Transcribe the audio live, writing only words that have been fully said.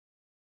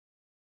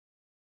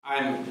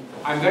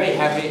I'm very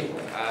happy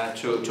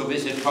to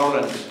visit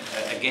Poland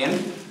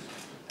again.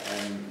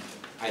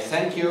 I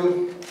thank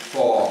you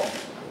for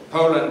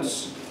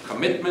Poland's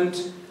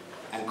commitment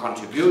and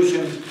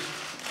contribution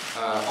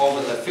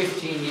over the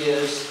 15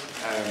 years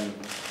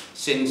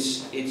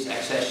since its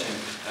accession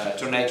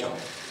to NATO.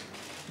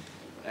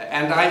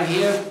 And I'm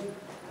here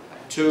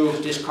to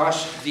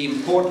discuss the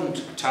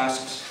important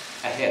tasks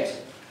ahead.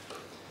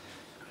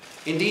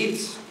 Indeed,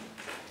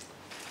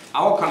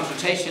 our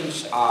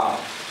consultations are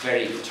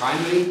very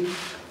timely,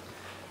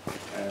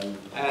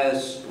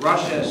 as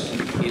Russia's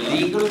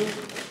illegal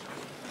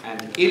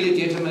and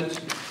illegitimate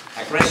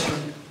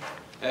aggression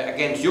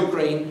against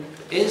Ukraine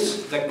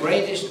is the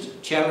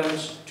greatest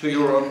challenge to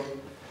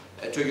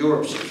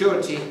Europe's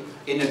security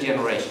in a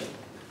generation.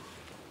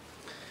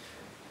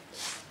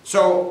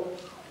 So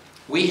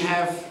we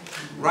have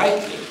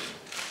rightly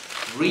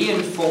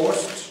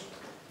reinforced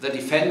the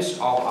defense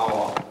of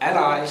our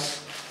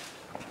allies,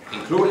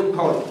 including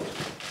Poland.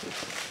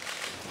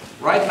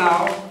 Right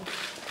now,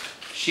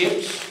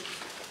 ships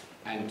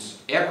and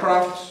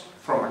aircraft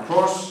from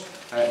across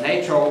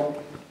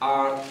NATO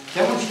are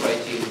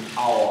demonstrating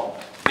our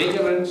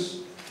vigilance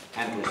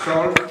and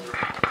resolve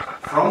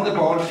from the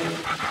Baltic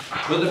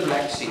to the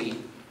Black Sea,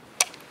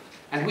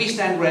 and we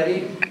stand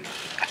ready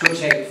to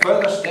take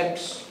further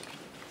steps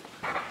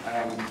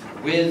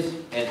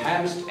with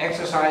enhanced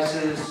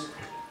exercises,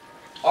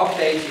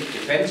 updated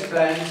defense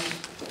plans,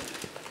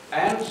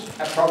 and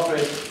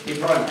appropriate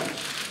deployments.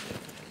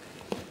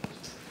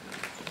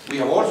 We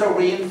have also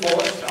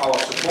reinforced our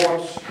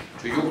support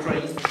to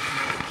Ukraine,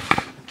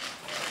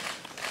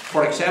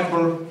 for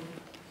example,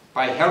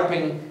 by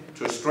helping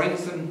to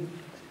strengthen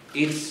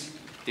its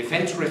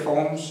defense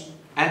reforms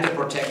and the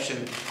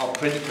protection of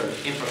critical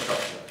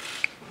infrastructure.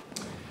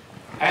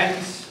 And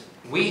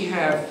we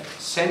have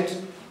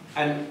sent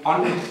an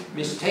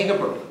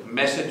unmistakable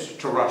message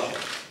to Russia.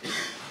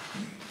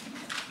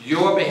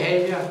 Your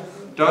behavior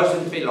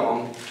doesn't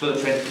belong to the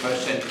 21st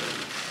century.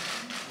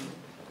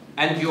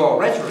 And your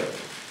rhetoric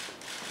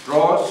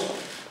draws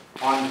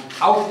on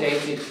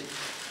outdated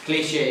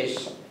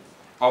cliches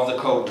of the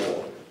Cold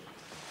War.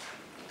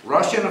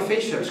 Russian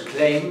officials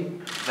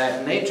claim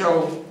that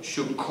NATO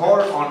should call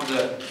on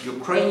the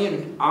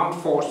Ukrainian armed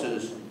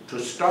forces to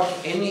stop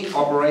any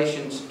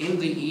operations in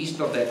the east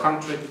of their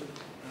country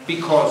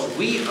because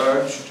we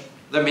urged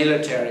the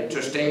military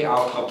to stay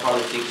out of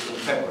politics in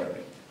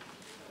February.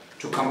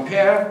 To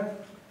compare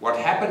what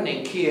happened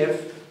in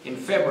Kiev in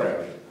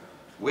February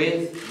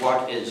with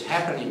what is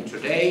happening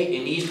today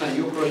in eastern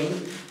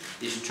Ukraine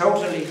is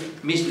totally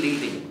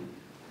misleading,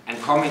 and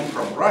coming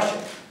from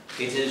Russia,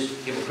 it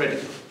is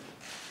hypocritical.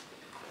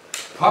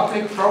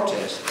 Public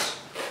protests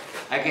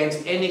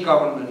against any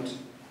government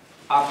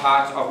are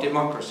part of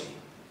democracy,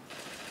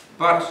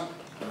 but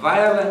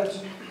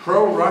violent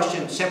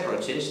pro-Russian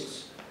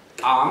separatists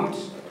armed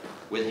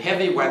with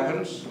heavy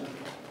weapons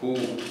who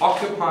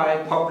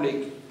occupy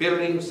public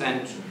buildings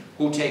and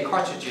who take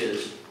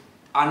hostages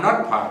are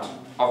not part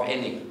of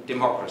any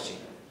democracy.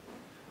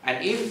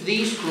 And if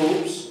these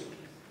groups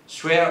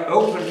swear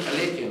open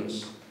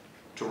allegiance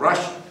to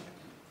Russia,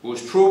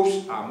 whose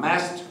troops are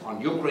massed on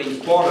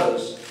Ukraine's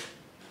borders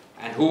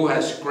and who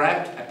has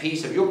grabbed a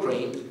piece of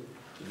Ukraine,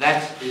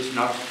 that is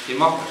not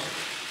democracy.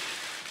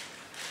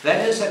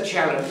 That is a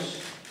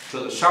challenge to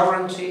the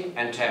sovereignty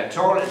and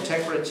territorial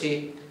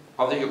integrity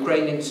of the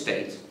Ukrainian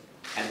state,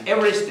 and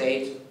every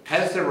state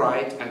has the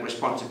right and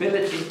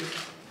responsibility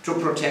to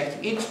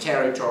protect its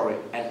territory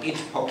and its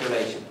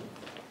population.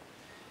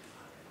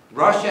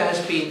 Russia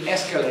has been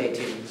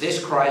escalating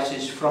this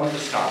crisis from the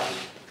start.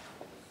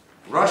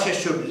 Russia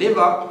should live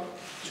up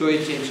to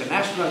its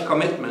international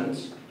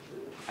commitments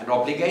and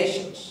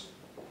obligations,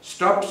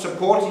 stop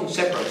supporting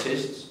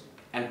separatists,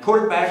 and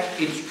pull back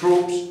its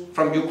troops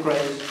from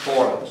Ukraine's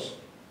borders,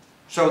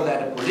 so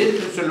that a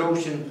political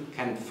solution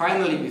can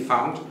finally be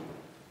found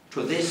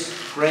to this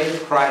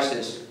grave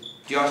crisis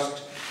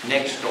just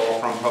next door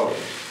from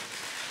Poland.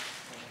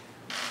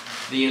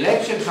 The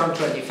elections on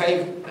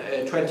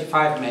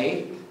 25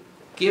 May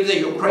give the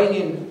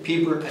Ukrainian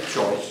people a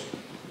choice.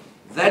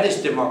 That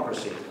is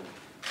democracy,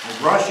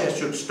 and Russia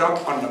should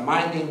stop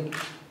undermining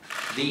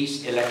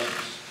these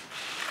elections.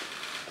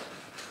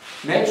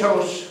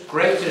 NATO's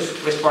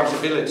greatest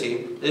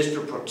responsibility is to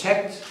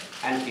protect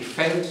and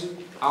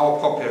defend our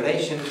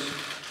populations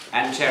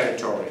and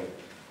territory.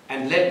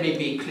 And let me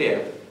be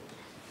clear,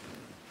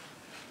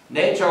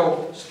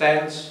 NATO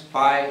stands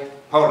by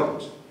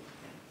Poland,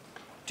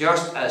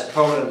 just as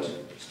Poland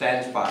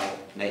stands by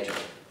NATO.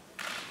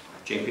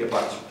 Dziękuję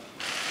bardzo.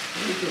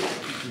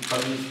 Pan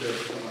minister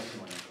Tomasz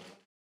Siemoniak.